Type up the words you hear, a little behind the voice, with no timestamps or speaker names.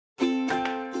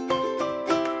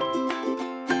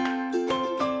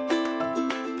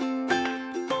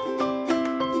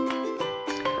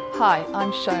Hi,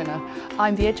 I'm Shona.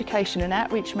 I'm the Education and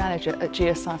Outreach Manager at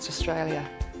Geoscience Australia.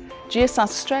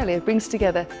 Geoscience Australia brings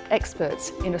together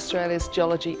experts in Australia's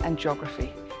geology and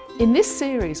geography. In this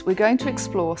series, we're going to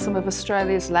explore some of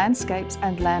Australia's landscapes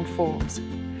and landforms.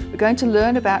 We're going to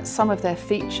learn about some of their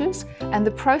features and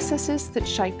the processes that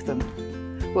shape them.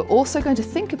 We're also going to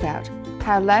think about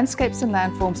how landscapes and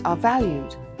landforms are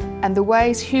valued and the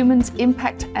ways humans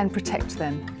impact and protect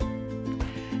them.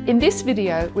 In this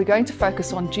video, we're going to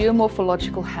focus on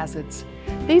geomorphological hazards.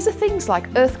 These are things like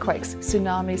earthquakes,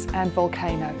 tsunamis and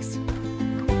volcanoes.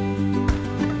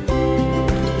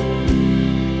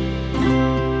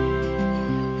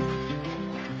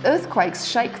 Earthquakes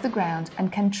shake the ground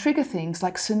and can trigger things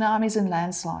like tsunamis and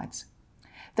landslides.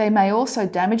 They may also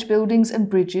damage buildings and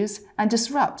bridges and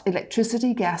disrupt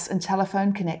electricity, gas and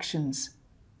telephone connections.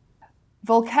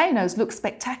 Volcanoes look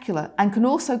spectacular and can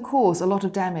also cause a lot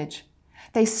of damage.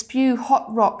 They spew hot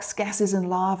rocks, gases and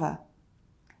lava.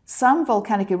 Some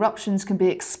volcanic eruptions can be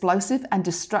explosive and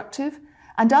destructive,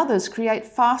 and others create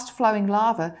fast-flowing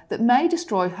lava that may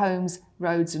destroy homes,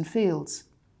 roads and fields.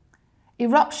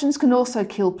 Eruptions can also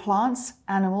kill plants,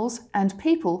 animals and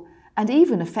people, and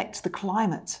even affect the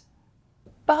climate.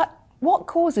 But what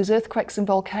causes earthquakes and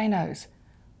volcanoes?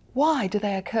 Why do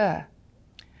they occur?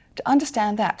 To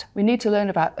understand that, we need to learn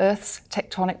about Earth's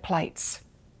tectonic plates.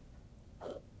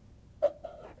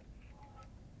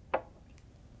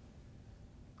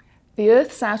 The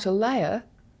Earth's outer layer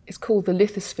is called the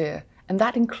lithosphere, and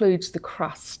that includes the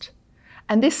crust.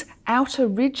 And this outer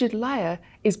rigid layer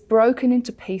is broken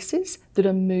into pieces that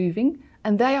are moving,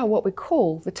 and they are what we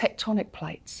call the tectonic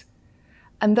plates.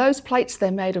 And those plates,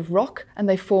 they're made of rock and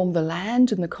they form the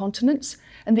land and the continents,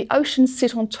 and the oceans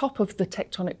sit on top of the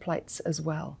tectonic plates as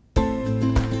well.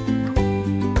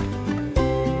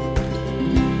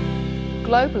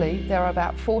 Globally, there are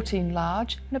about 14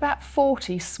 large and about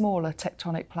 40 smaller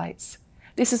tectonic plates.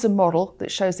 This is a model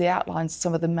that shows the outlines of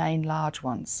some of the main large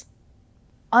ones.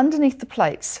 Underneath the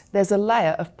plates, there's a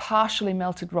layer of partially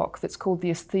melted rock that's called the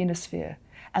asthenosphere,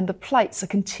 and the plates are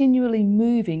continually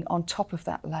moving on top of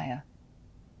that layer.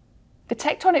 The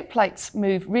tectonic plates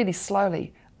move really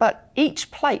slowly, but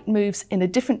each plate moves in a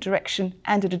different direction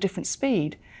and at a different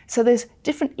speed, so there's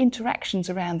different interactions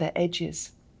around their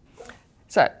edges.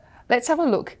 So, let's have a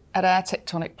look at our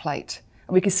tectonic plate.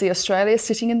 We can see Australia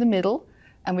sitting in the middle,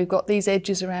 and we've got these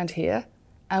edges around here.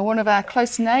 And one of our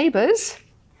close neighbours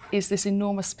is this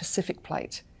enormous Pacific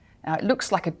plate. Now it looks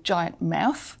like a giant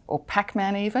mouth, or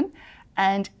Pac-Man even,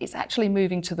 and it's actually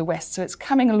moving to the west, so it's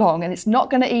coming along and it's not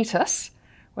going to eat us.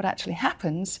 What actually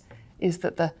happens is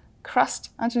that the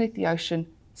crust underneath the ocean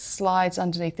slides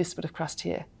underneath this bit of crust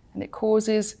here, and it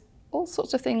causes all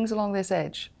sorts of things along this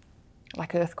edge,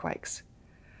 like earthquakes.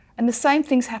 And the same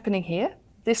thing's happening here.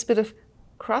 This bit of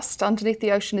crust underneath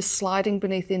the ocean is sliding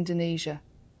beneath Indonesia.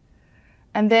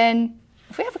 And then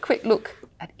if we have a quick look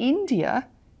at India,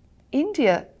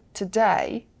 India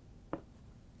today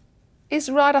is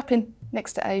right up in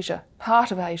next to Asia,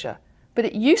 part of Asia, but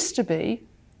it used to be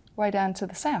way down to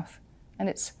the south, and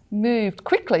it's moved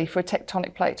quickly for a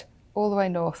tectonic plate all the way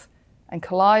north and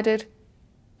collided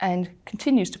and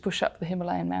continues to push up the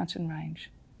Himalayan mountain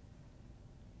range.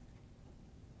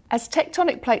 As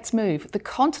tectonic plates move, the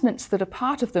continents that are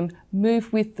part of them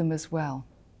move with them as well.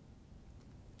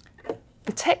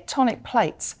 The tectonic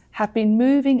plates have been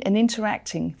moving and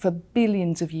interacting for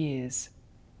billions of years.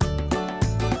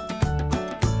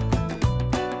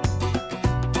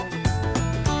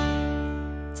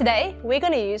 Today, we're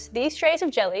going to use these trays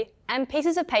of jelly and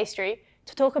pieces of pastry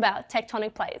to talk about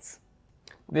tectonic plates.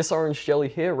 This orange jelly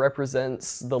here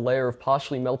represents the layer of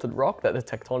partially melted rock that the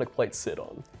tectonic plates sit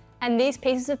on. And these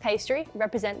pieces of pastry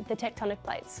represent the tectonic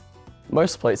plates.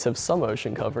 Most plates have some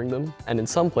ocean covering them, and in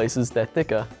some places they're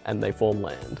thicker and they form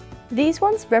land. These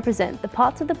ones represent the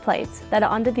parts of the plates that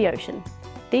are under the ocean.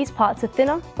 These parts are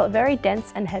thinner but very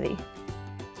dense and heavy.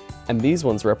 And these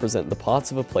ones represent the parts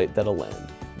of a plate that are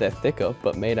land. They're thicker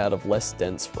but made out of less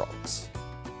dense rocks.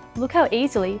 Look how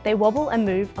easily they wobble and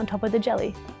move on top of the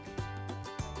jelly.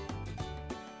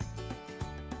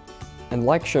 And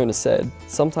like Shona said,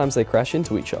 sometimes they crash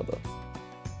into each other.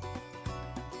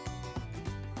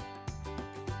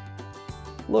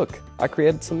 Look, I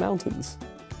created some mountains.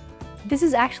 This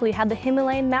is actually how the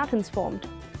Himalayan mountains formed.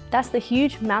 That's the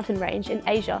huge mountain range in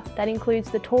Asia that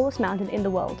includes the tallest mountain in the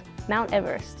world, Mount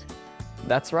Everest.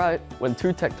 That's right, when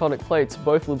two tectonic plates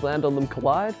both with land on them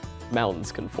collide,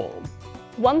 mountains can form.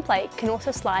 One plate can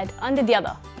also slide under the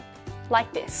other,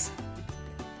 like this.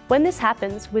 When this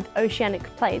happens with oceanic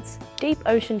plates, deep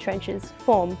ocean trenches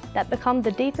form that become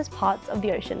the deepest parts of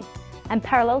the ocean, and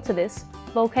parallel to this,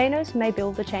 volcanoes may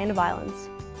build a chain of islands.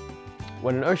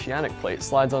 when an oceanic plate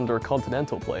slides under a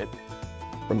continental plate,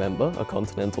 remember, a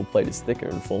continental plate is thicker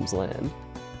and forms land,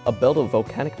 a belt of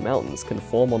volcanic mountains can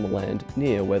form on the land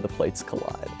near where the plates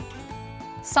collide.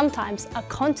 Sometimes a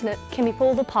continent can be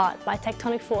pulled apart by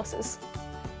tectonic forces.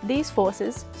 These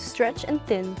forces stretch and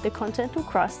thin the continental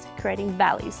crust, creating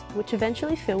valleys, which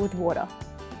eventually fill with water.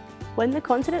 When the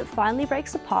continent finally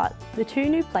breaks apart, the two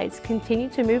new plates continue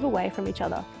to move away from each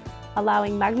other,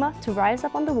 allowing magma to rise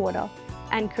up underwater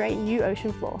and create new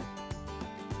ocean floor.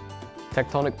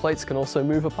 Tectonic plates can also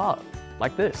move apart,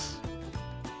 like this.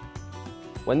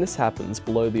 When this happens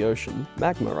below the ocean,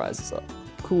 magma rises up,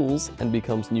 cools and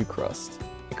becomes new crust.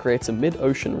 It creates a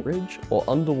mid-ocean ridge or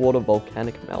underwater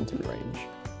volcanic mountain range.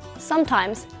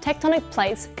 Sometimes tectonic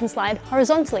plates can slide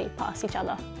horizontally past each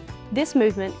other. This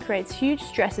movement creates huge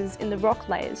stresses in the rock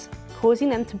layers, causing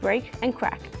them to break and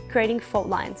crack, creating fault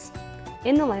lines.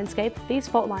 In the landscape, these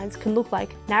fault lines can look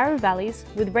like narrow valleys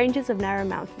with ranges of narrow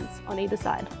mountains on either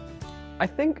side. I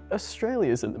think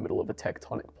Australia is in the middle of a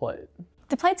tectonic plate.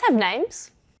 Do plates have names?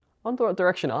 I wonder what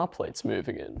direction are plates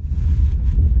moving in?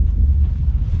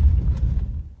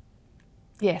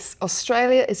 Yes,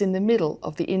 Australia is in the middle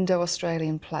of the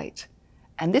Indo-Australian plate,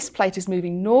 and this plate is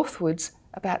moving northwards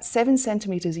about 7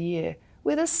 centimetres a year,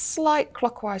 with a slight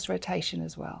clockwise rotation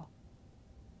as well.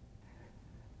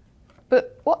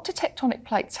 But what do tectonic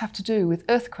plates have to do with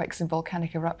earthquakes and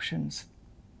volcanic eruptions?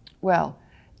 Well,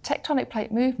 tectonic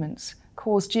plate movements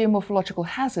cause geomorphological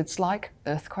hazards like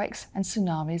earthquakes and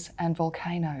tsunamis and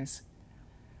volcanoes.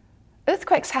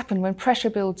 Earthquakes happen when pressure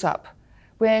builds up,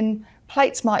 when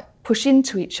plates might push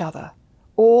into each other,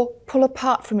 or pull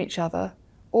apart from each other,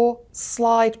 or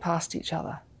slide past each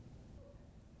other.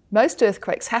 Most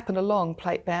earthquakes happen along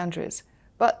plate boundaries,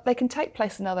 but they can take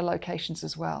place in other locations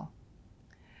as well.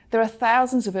 There are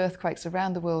thousands of earthquakes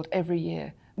around the world every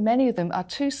year. Many of them are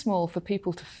too small for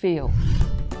people to feel.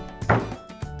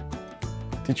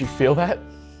 Did you feel that?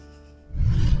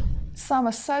 Some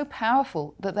are so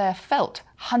powerful that they are felt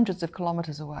hundreds of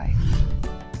kilometres away.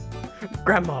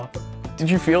 Grandma, did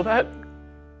you feel that?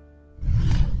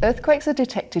 Earthquakes are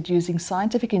detected using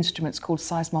scientific instruments called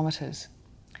seismometers.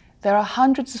 There are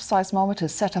hundreds of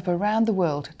seismometers set up around the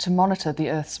world to monitor the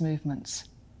Earth's movements.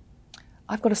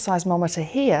 I've got a seismometer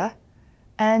here,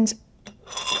 and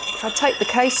if I take the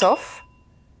case off,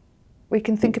 we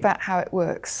can think about how it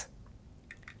works.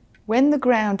 When the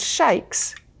ground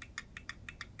shakes,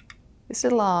 this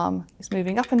little arm is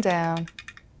moving up and down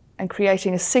and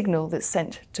creating a signal that's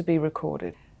sent to be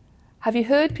recorded. Have you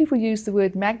heard people use the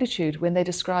word magnitude when they're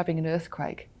describing an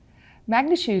earthquake?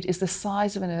 Magnitude is the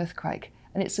size of an earthquake,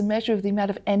 and it's a measure of the amount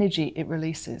of energy it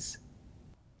releases.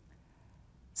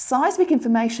 Seismic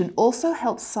information also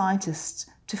helps scientists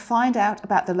to find out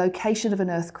about the location of an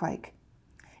earthquake.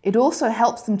 It also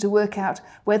helps them to work out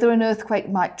whether an earthquake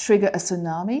might trigger a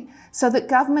tsunami, so that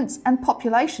governments and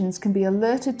populations can be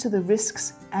alerted to the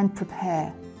risks and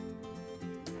prepare.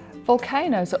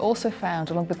 Volcanoes are also found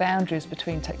along the boundaries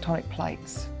between tectonic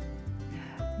plates.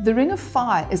 The Ring of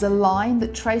Fire is a line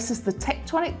that traces the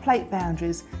tectonic plate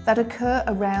boundaries that occur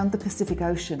around the Pacific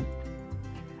Ocean.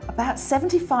 About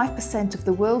 75% of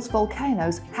the world's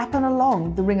volcanoes happen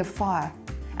along the Ring of Fire,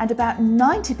 and about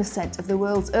 90% of the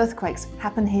world's earthquakes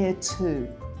happen here too.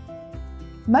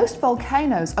 Most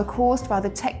volcanoes are caused by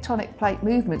the tectonic plate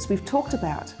movements we've talked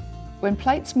about. When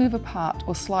plates move apart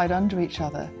or slide under each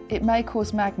other, it may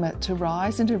cause magma to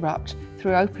rise and erupt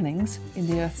through openings in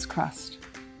the Earth's crust.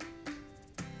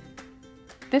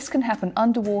 This can happen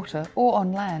underwater or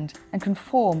on land and can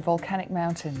form volcanic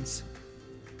mountains.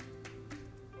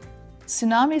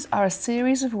 Tsunamis are a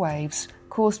series of waves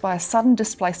caused by a sudden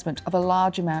displacement of a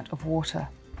large amount of water.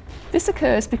 This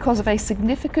occurs because of a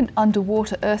significant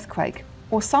underwater earthquake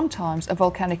or sometimes a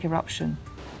volcanic eruption.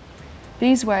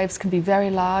 These waves can be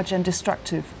very large and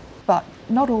destructive, but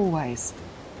not always.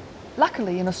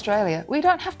 Luckily in Australia, we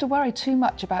don't have to worry too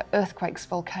much about earthquakes,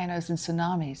 volcanoes and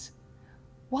tsunamis.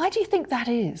 Why do you think that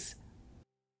is?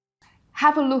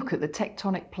 Have a look at the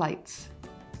tectonic plates.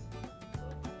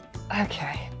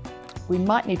 Okay, we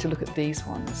might need to look at these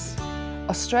ones.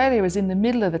 Australia is in the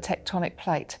middle of a tectonic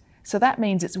plate, so that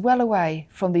means it's well away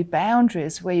from the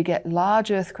boundaries where you get large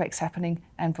earthquakes happening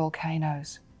and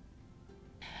volcanoes.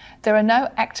 There are no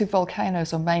active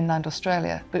volcanoes on mainland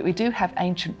Australia, but we do have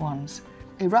ancient ones.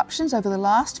 Eruptions over the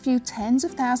last few tens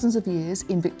of thousands of years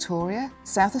in Victoria,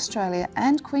 South Australia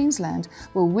and Queensland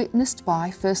were witnessed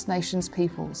by First Nations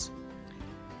peoples.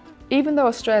 Even though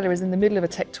Australia is in the middle of a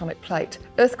tectonic plate,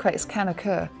 earthquakes can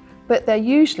occur, but they're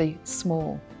usually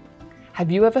small. Have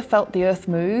you ever felt the Earth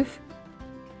move?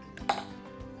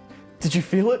 Did you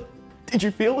feel it? Did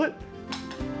you feel it?